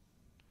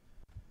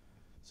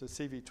 So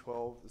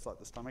CV12 is like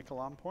the stomach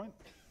alarm point.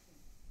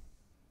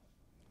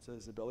 So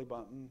there's the belly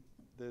button,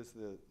 there's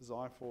the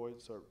xiphoid,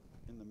 so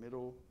in the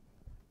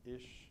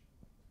middle-ish.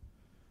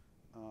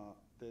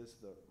 There's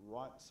the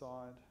right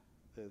side,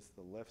 there's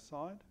the left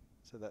side.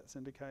 So that's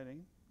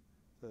indicating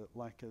the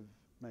lack of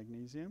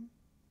magnesium.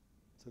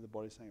 So the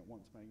body's saying it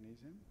wants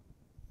magnesium.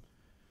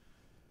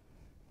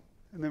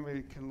 And then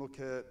we can look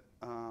at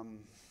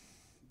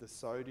the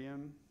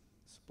sodium,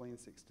 spleen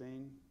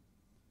 16.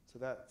 So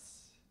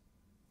that's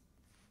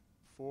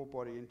 4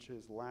 body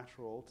inches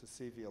lateral to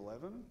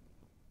CV11.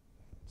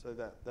 So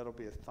that'll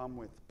be a thumb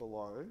width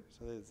below.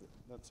 So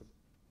that's a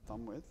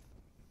thumb width.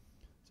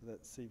 So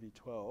that's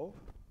CV12.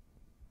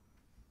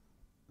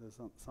 There's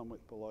some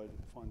width below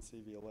to find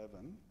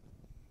CV11.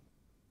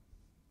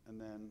 And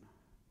then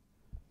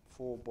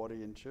 4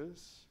 body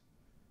inches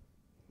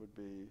would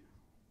be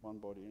 1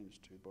 body inch,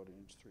 2 body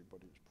inch, 3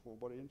 body inch, 4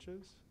 body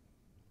inches.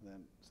 And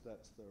then so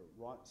that's the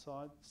right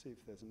side. See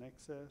if there's an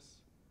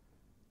excess,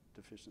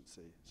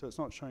 deficiency. So it's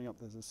not showing up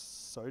there's a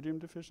sodium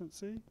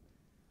deficiency,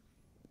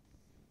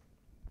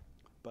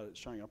 but it's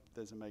showing up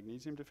there's a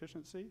magnesium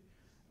deficiency.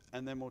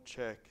 And then we'll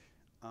check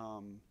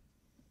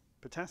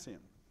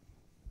potassium.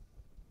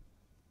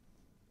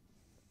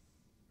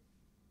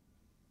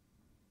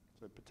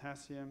 So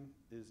potassium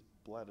is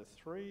bladder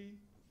 3.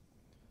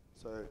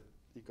 So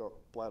you've got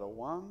bladder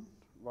 1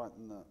 right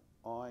in the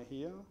eye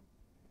here,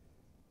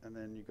 and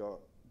then you've got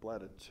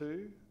bladder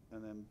 2,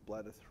 and then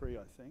bladder 3,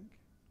 I think.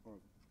 Or,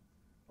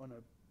 oh no,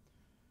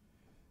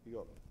 you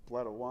got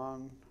bladder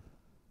 1,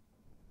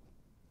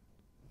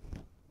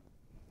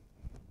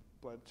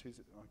 bladder 2,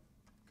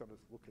 I've got to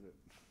look at it.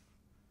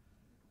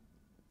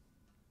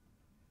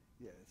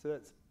 Yeah, so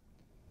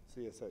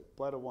so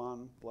bladder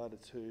 1, bladder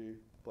 2,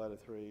 bladder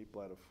 3,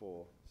 bladder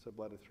 4. So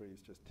bladder 3 is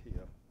just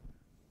here.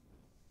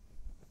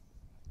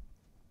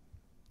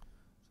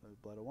 So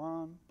bladder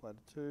 1,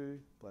 bladder 2,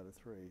 bladder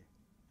 3.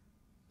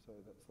 So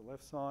that's the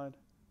left side,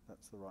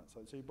 that's the right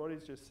side. So your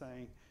body's just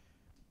saying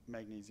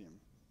magnesium,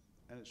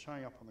 and it's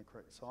showing up on the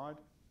correct side.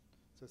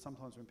 So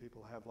sometimes when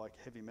people have like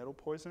heavy metal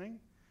poisoning,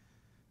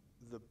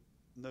 the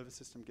nervous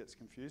system gets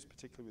confused,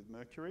 particularly with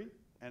mercury,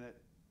 and it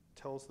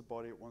tells the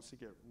body it wants to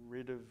get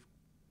rid of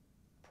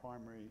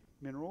primary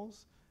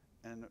minerals,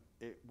 and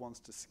it wants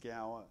to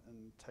scour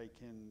and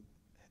take in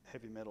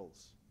heavy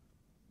metals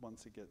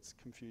once it gets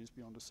confused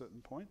beyond a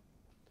certain point.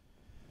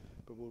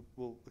 But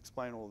we'll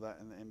explain all of that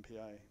in the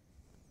MPA.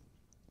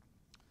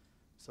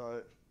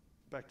 So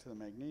back to the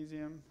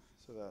magnesium.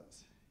 So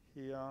that's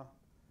here.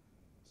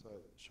 So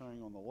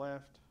showing on the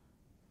left.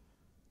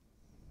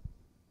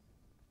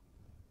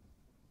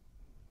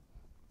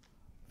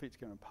 Feet's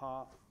going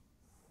apart.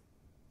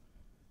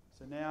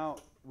 So now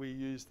we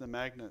use the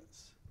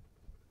magnets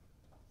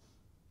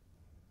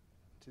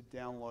to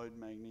download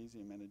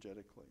magnesium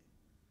energetically.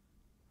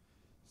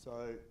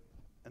 So,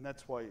 and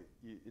that's why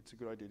it's a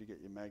good idea to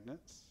get your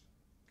magnets,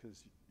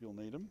 because you'll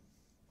need them.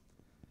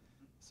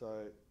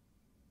 So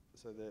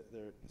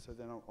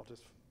then I'll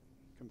just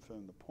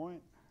confirm the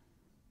point.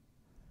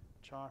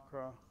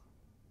 Chakra,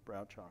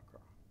 brow chakra.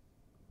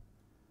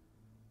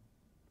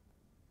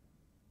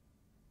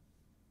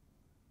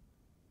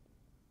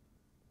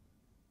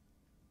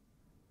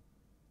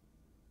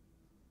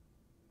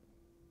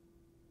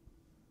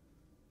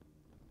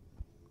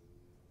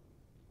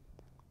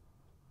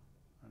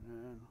 And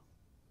then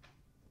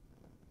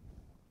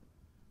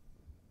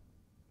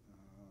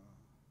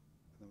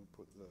we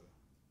put the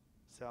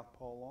south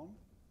pole on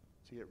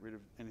to get rid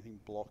of anything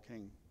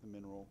blocking the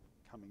mineral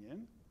coming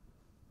in.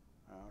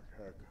 I'll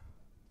check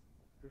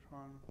this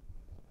one,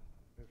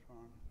 this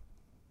one,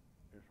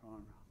 this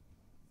one,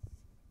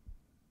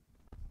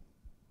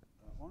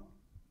 that one.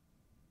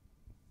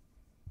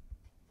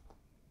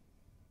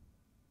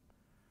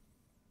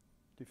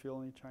 Do you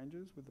feel any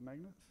changes with the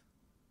magnets?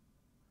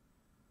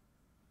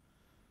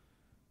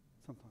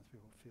 Sometimes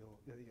people feel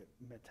they get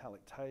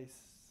metallic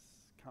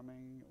tastes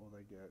coming, or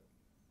they get,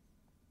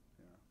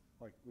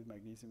 like with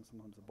magnesium,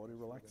 sometimes the body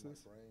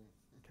relaxes.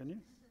 Can you?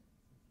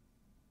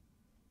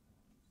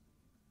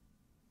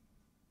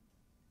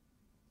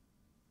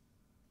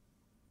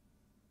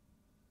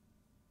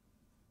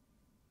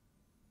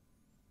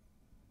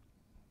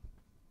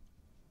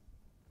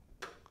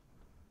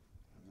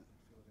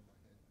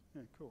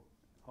 Yeah, cool.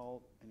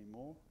 Hold any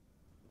more.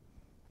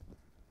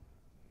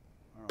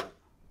 All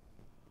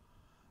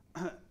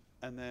right.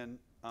 And then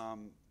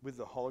with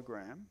the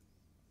hologram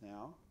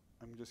now,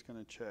 I'm just going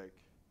to check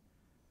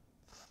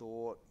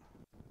thought,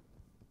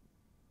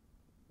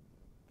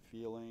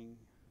 feeling,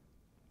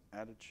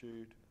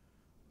 attitude.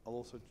 I'll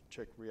also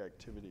check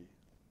reactivity.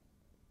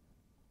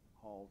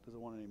 Hold. Does it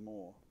want any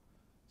more?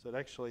 So it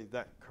actually,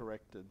 that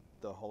corrected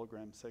the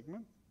hologram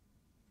segment.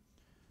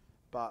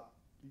 But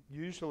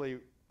usually,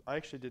 I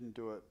actually didn't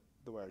do it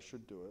the way I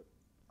should do it.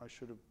 I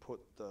should have put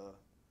the,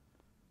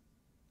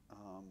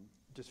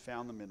 just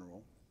found the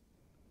mineral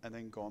and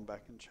then gone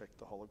back and checked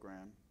the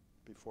hologram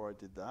before I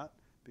did that,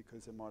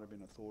 because there might have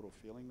been a thought or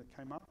feeling that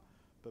came up.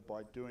 But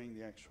by doing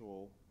the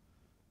actual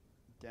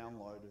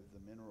download of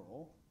the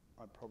mineral,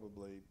 I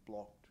probably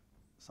blocked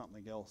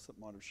something else that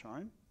might have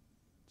shown.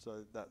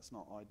 So that's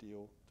not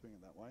ideal doing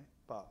it that way,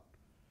 but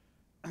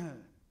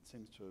it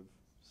seems to have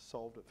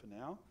solved it for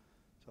now.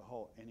 So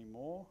hold any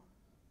more,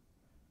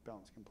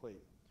 balance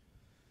complete.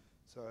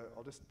 So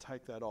I'll just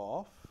take that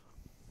off.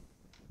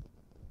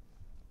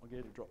 I'll get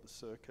you to drop the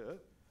circuit,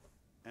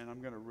 and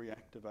I'm going to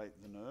reactivate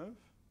the nerve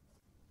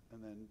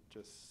and then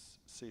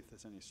just see if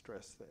there's any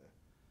stress there.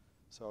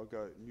 So I'll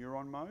go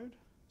neuron mode.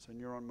 So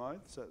neuron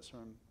mode, so that's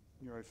from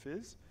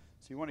neurophys.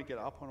 So you want to get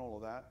up on all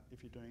of that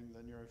if you're doing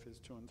the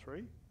neurophys 2 and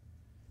 3.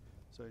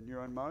 So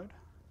neuron mode,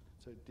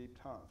 so deep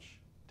touch.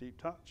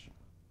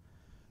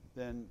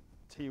 Then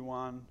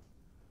T1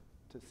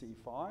 to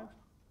C5.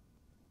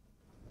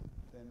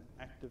 Then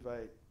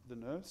activate the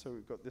nerve, so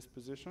we've got this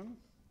position.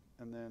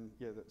 And then,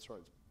 yeah, that's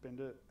right, bend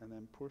it and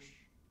then push.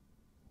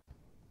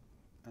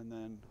 And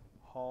then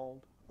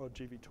hold, or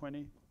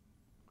GV20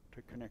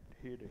 to connect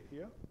here to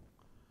here.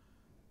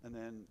 And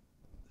then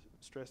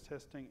stress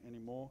testing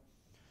anymore.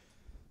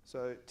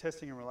 So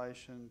testing in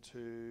relation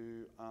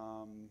to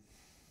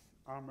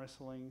arm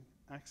wrestling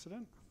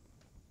accident.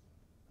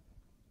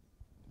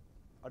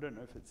 I don't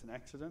know if it's an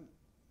accident,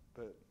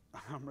 but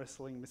arm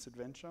wrestling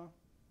misadventure.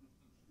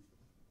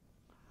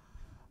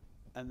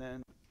 And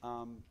then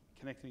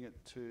connecting it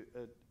to,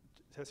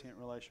 testing it in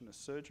relation to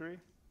surgery.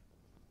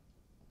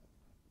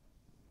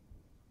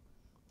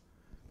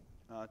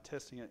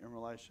 Testing it in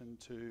relation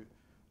to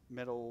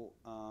metal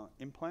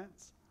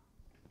implants.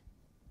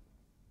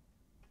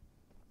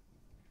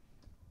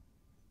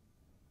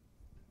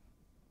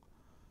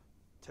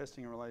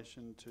 Testing in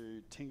relation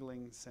to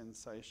tingling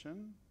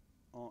sensation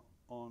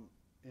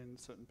in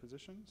certain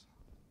positions.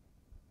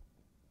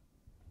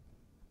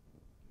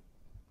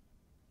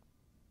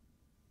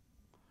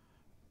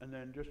 And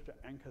then just to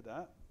anchor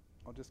that,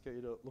 I'll just get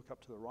you to look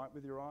up to the right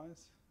with your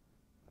eyes,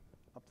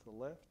 up to the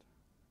left,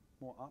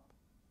 more up,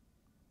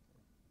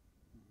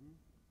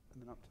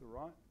 and then up to the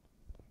right,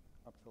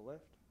 up to the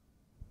left.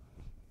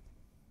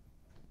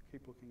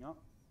 Keep looking up,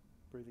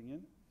 breathing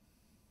in,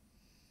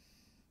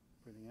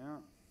 breathing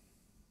out,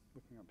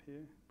 looking up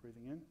here,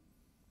 breathing in,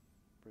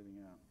 breathing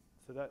out.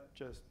 So that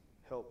just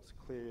helps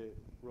clear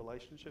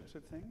relationships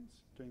with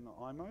things, doing the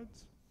eye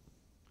modes.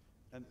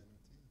 And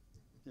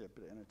yeah, a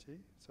bit of NOT.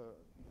 So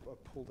I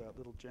pulled out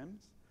little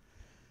gems.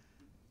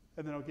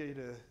 And then I'll get you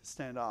to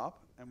stand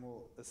up and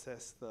we'll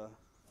assess the...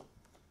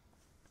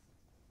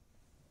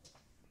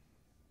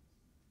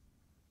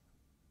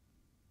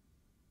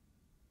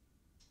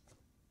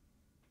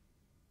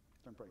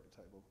 Don't break the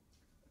table.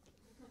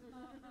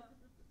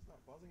 It's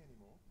not buzzing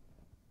anymore.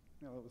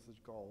 No, that was the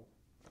goal.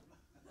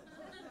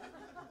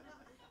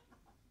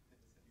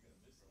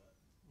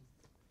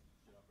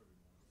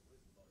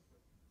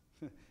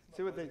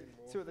 See what they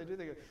do.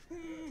 They go.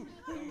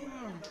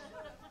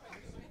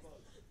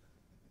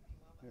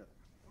 Yeah.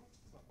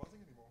 It's not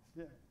buzzing anymore.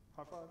 Yeah.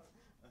 High five.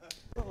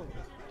 Oh.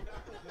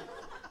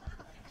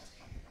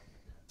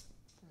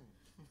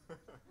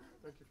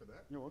 Thank you for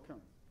that. You're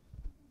welcome.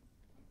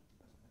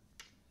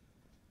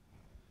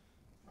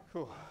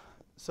 Cool.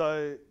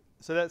 So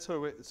that's where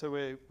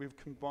we've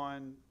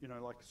combined,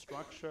 like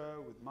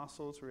structure with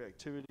muscles,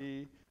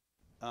 reactivity,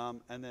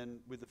 and then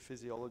with the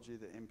physiology,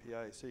 the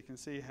MPA. So you can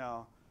see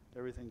how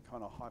everything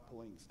kind of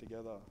hyperlinks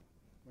together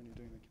when you're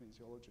doing the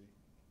kinesiology.